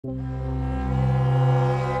What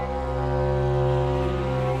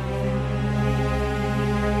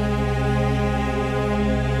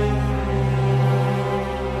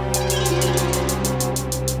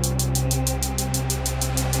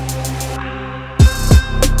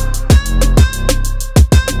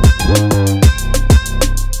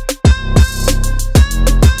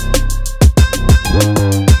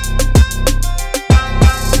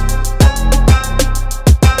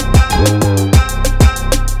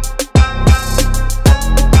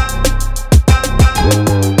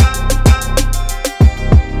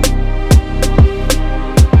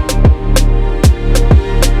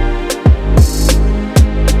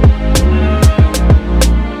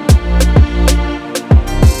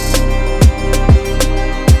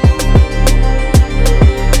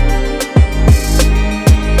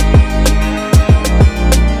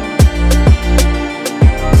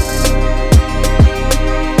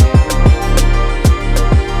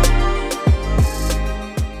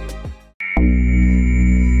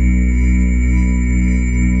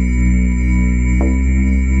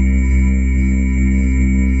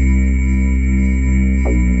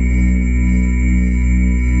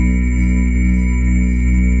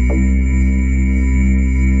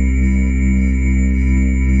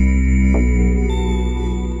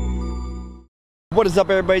is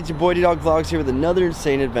up, everybody? It's your boy ddogvlogs here with another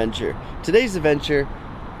insane adventure. Today's adventure,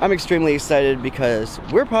 I'm extremely excited because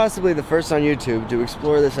we're possibly the first on YouTube to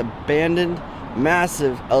explore this abandoned,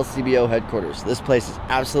 massive LCBO headquarters. This place is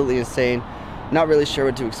absolutely insane. Not really sure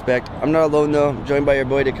what to expect. I'm not alone though. I'm joined by your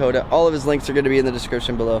boy Dakota. All of his links are going to be in the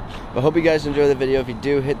description below. But hope you guys enjoy the video. If you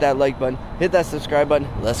do, hit that like button, hit that subscribe button.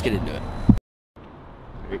 Let's get into it.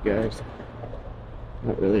 Alright guys,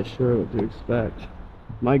 not really sure what to expect.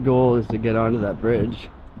 My goal is to get onto that bridge.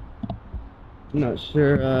 I'm not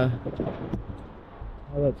sure how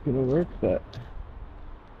that's gonna work, but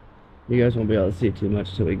you guys won't be able to see too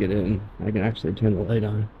much till we get in. I can actually turn the light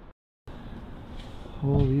on.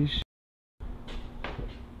 Holy shit.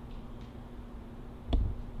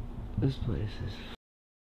 This place is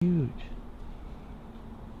huge.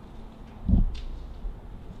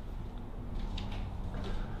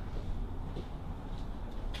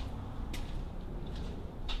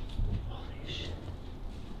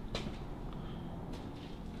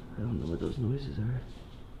 I don't know what those noises are.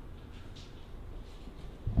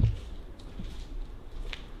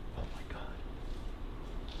 Oh my god.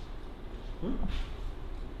 Huh?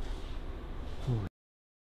 Holy.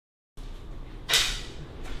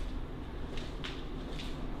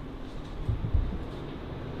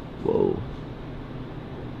 Whoa.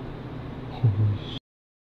 Holy shit.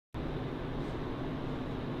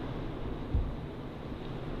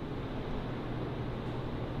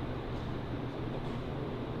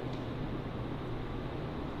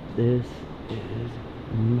 This is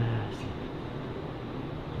massive.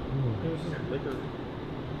 There's just liquor.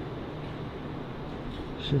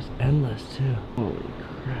 It's just endless too. Holy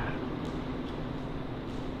crap.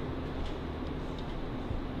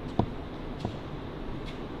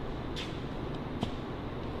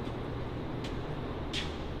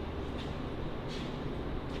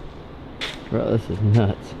 Bro, this is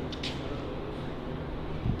nuts.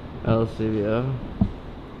 LCBO.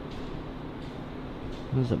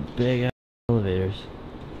 Those are big ass elevators.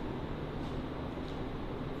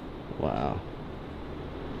 Wow.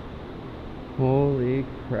 Holy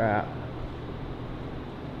crap.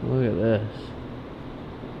 Look at this.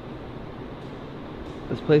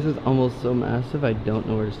 This place is almost so massive I don't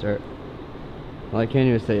know where to start. Well, I can't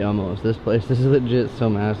even say almost. This place is legit so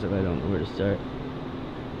massive I don't know where to start.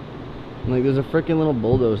 Like, there's a freaking little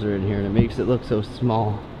bulldozer in here and it makes it look so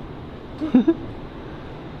small.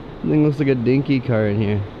 Thing looks like a dinky car in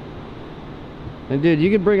here. And dude,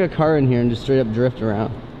 you could bring a car in here and just straight up drift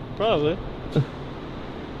around. Probably.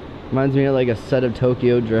 Reminds me of like a set of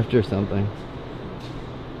Tokyo Drift or something.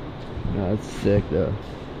 Oh, that's sick though.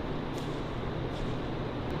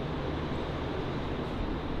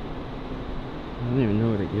 I don't even know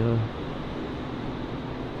where to go.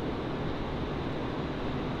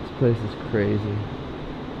 This place is crazy.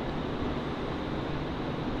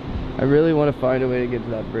 I really want to find a way to get to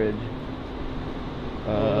that bridge.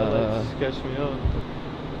 That sketched me out.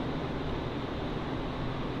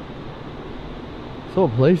 This whole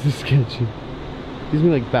place is sketchy. Gives me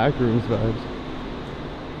like backrooms vibes.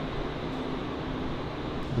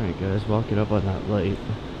 Alright guys, walking up on that light.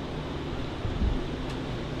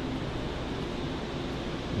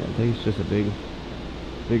 Yeah, I think it's just a big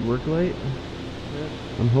work light. Yeah.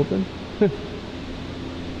 I'm hoping.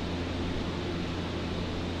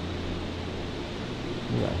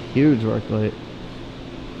 A huge work light.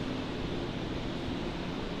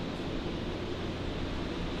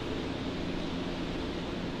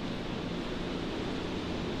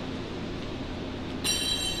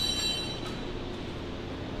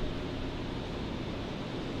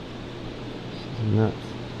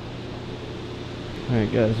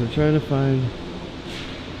 Alright guys, we're trying to find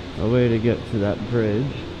a way to get to that bridge.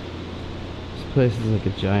 This place is like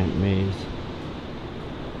a giant maze.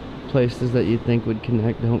 Places that you think would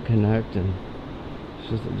connect don't connect, and it's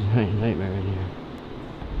just a giant nightmare in here.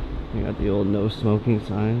 You got the old no smoking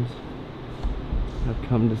signs. I've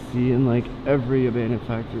come to see in like every abandoned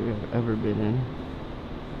factory I've ever been in.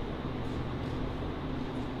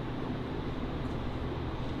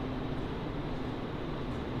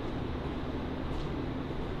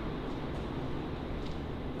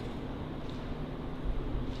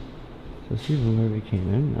 Let's see where we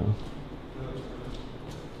came in now.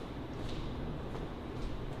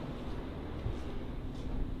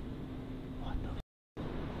 What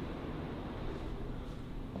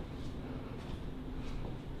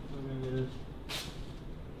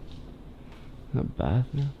the a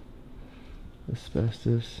bathroom?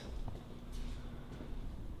 Asbestos.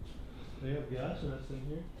 They have gas in this thing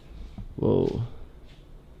here. Whoa.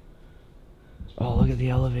 Oh, look at the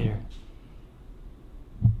elevator.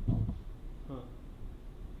 Huh.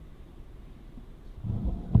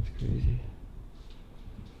 That's crazy.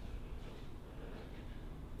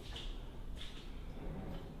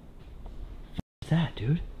 What's that,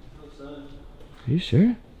 dude? Outside. Are you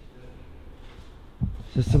sure?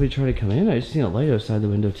 Is somebody trying to come in? I just seen a light outside the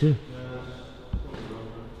window too. Yeah.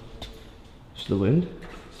 Just the wind?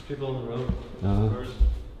 There's people on the road. No.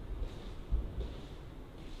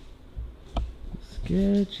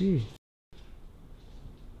 Sketchy.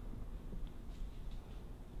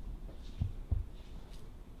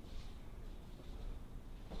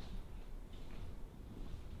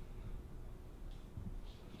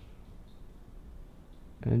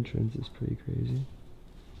 Entrance is pretty crazy.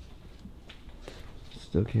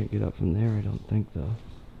 Still can't get up from there, I don't think though.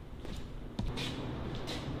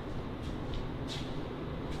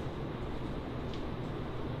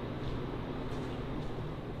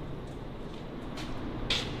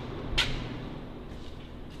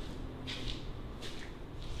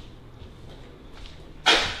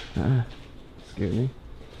 Scared me.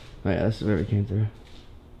 Oh yeah, this is where we came through.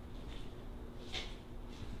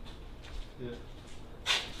 Yeah.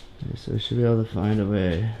 Okay, so we should be able to find a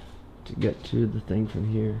way to get to the thing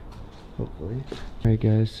from here, hopefully. Alright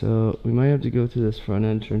guys, so we might have to go through this front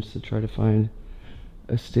entrance to try to find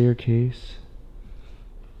a staircase.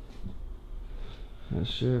 Not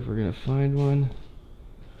sure if we're gonna find one.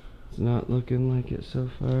 It's not looking like it so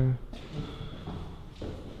far.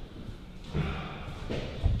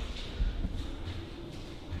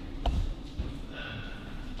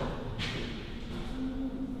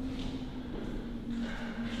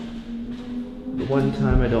 One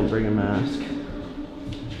time I don't bring a mask.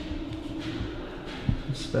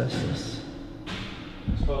 Asbestos.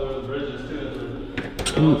 It's probably where the bridge is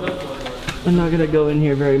too. I'm not gonna go in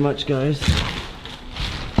here very much, guys.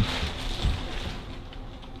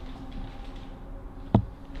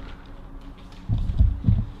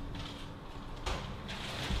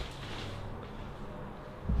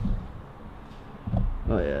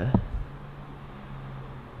 Oh yeah.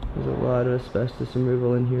 There's a lot of asbestos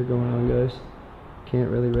removal in here going on, guys. Can't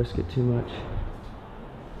really risk it too much.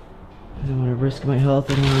 I don't want to risk my health.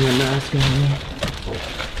 I don't want my mask on me.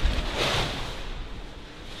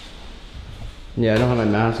 Yeah, I don't have my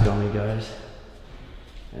mask on me, guys.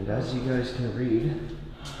 And as you guys can read,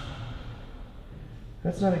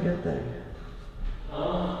 that's not a good thing.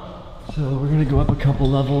 So we're gonna go up a couple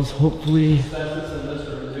levels, hopefully. Asbestos in this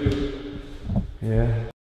room too. Yeah.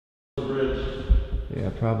 The bridge.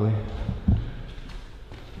 Yeah, probably.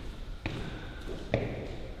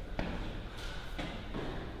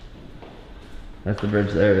 That's the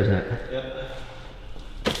bridge there, isn't it? Yeah.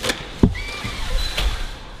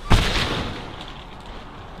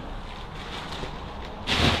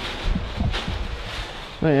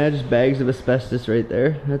 Oh yeah, just bags of asbestos right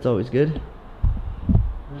there. That's always good.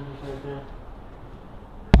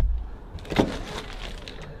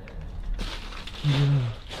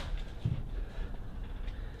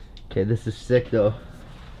 Okay, this is sick though.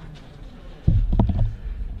 I'm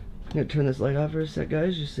gonna turn this light off for a sec,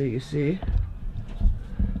 guys, just so you see.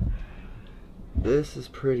 This is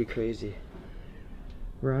pretty crazy.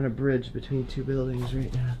 We're on a bridge between two buildings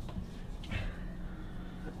right now.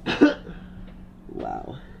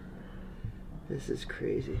 Wow. This is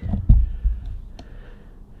crazy.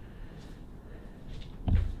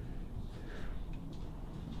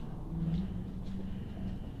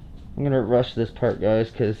 I'm gonna rush this part, guys,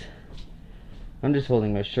 because I'm just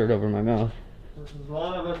holding my shirt over my mouth. This is a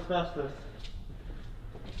lot of asbestos.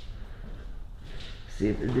 See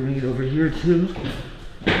if they're doing it over here too.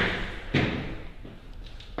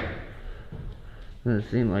 Doesn't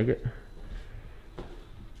seem like it.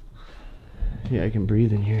 Yeah, I can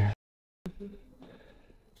breathe in here.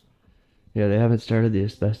 Yeah, they haven't started the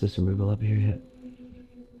asbestos removal up here yet.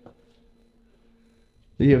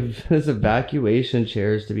 You have this evacuation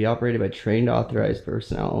chairs to be operated by trained authorized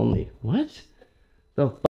personnel only. What? The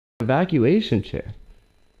f evacuation chair?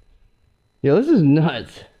 Yo, this is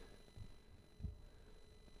nuts.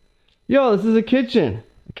 Yo, this is a kitchen.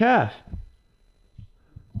 A calf.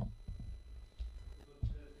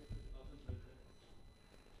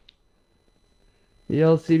 The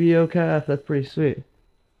LCBO calf, that's pretty sweet.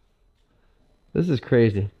 This is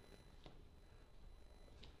crazy.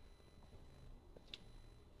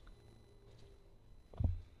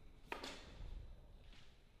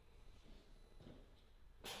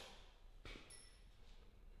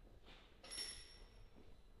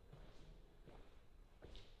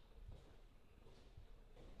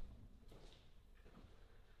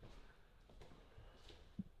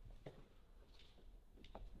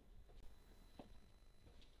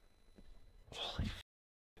 Holy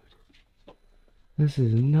f***. This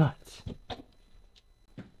is nuts.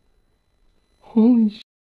 Holy sh**.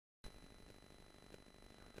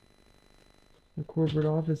 The corporate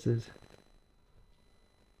offices.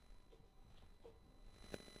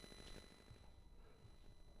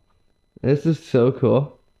 This is so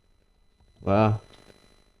cool. Wow.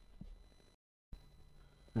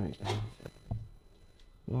 Alright,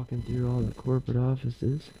 walking through all the corporate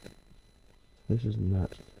offices. This is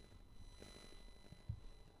nuts.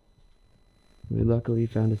 We luckily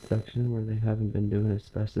found a section where they haven't been doing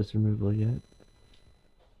asbestos removal yet.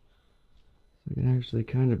 So we can actually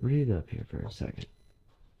kind of breathe up here for a second.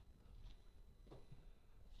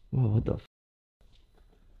 Whoa, what the f?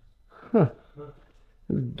 Huh.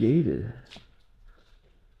 It's gated.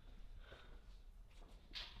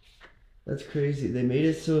 That's crazy. They made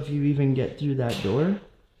it so if you even get through that door,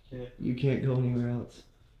 you can't go anywhere else.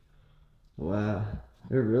 Wow.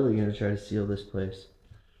 They're really gonna try to seal this place.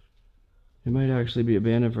 It might actually be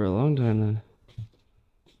abandoned for a long time then.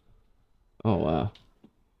 Oh wow.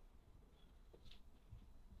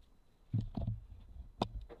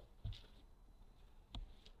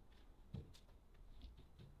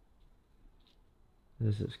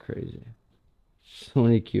 This is crazy. So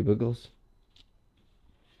many cubicles.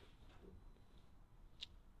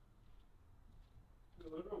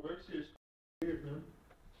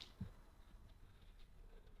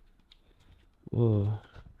 Whoa.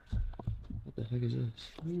 What the heck is this?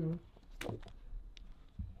 It's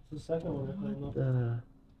the second one I cleaned up.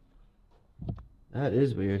 That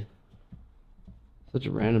is weird. Such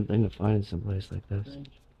a random thing to find in some place like this.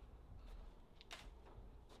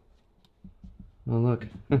 Oh look.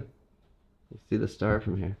 You see the star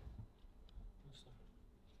from here.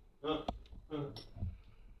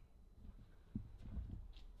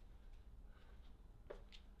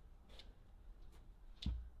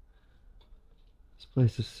 This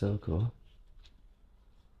place is so cool.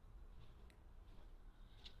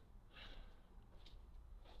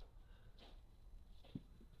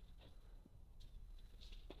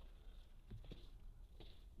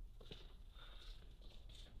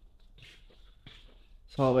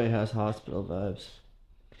 This hallway has hospital vibes.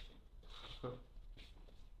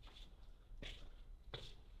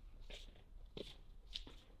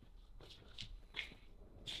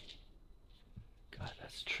 God,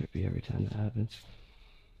 that's trippy every time that happens.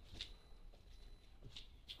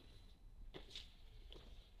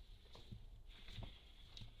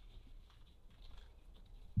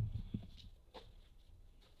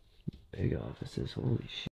 Big offices, holy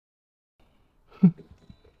shit.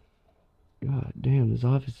 God damn, this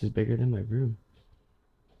office is bigger than my room.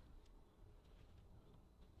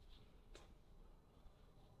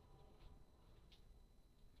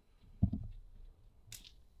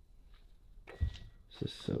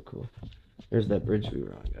 This is so cool. There's that bridge we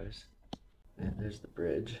were on, guys. And there's the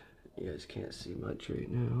bridge. You guys can't see much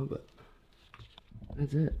right now, but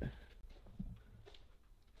that's it.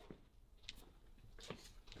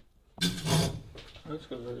 That's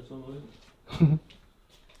gonna hurt somebody.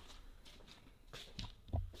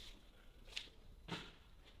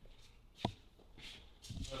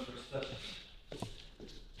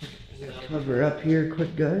 Cover up here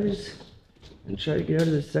quick, guys, and try to get out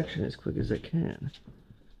of this section as quick as I can,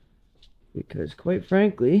 because quite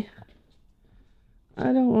frankly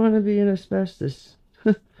I don't want to be in asbestos.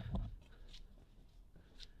 I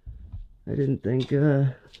didn't think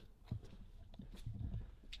I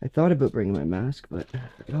thought about bringing my mask, but I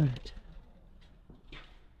forgot it.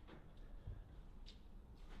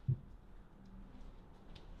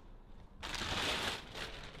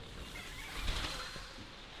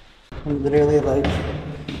 I'm literally like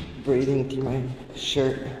breathing through my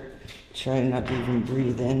shirt Try not to even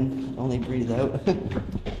breathe in, only breathe out.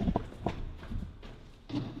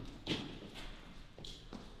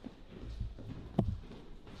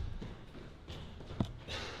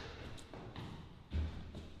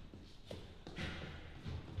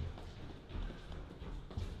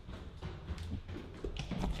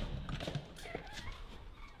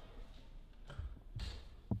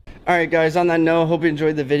 Alright guys, on that note, hope you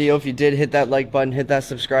enjoyed the video. If you did, hit that like button, hit that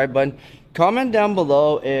subscribe button. Comment down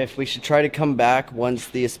below if we should try to come back once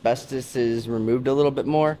the asbestos is removed a little bit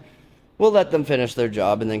more. We'll let them finish their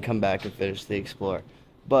job and then come back and finish the explore.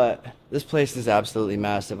 But this place is absolutely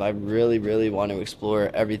massive. I really, really want to explore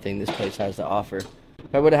everything this place has to offer.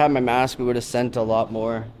 If I would have had my mask, we would have sent a lot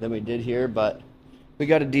more than we did here, but we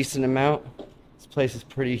got a decent amount. This place is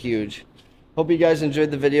pretty huge. Hope you guys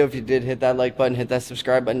enjoyed the video. If you did, hit that like button, hit that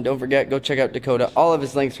subscribe button. Don't forget, go check out Dakota. All of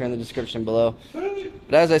his links are in the description below.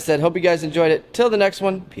 But as I said, hope you guys enjoyed it. Till the next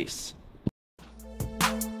one, peace.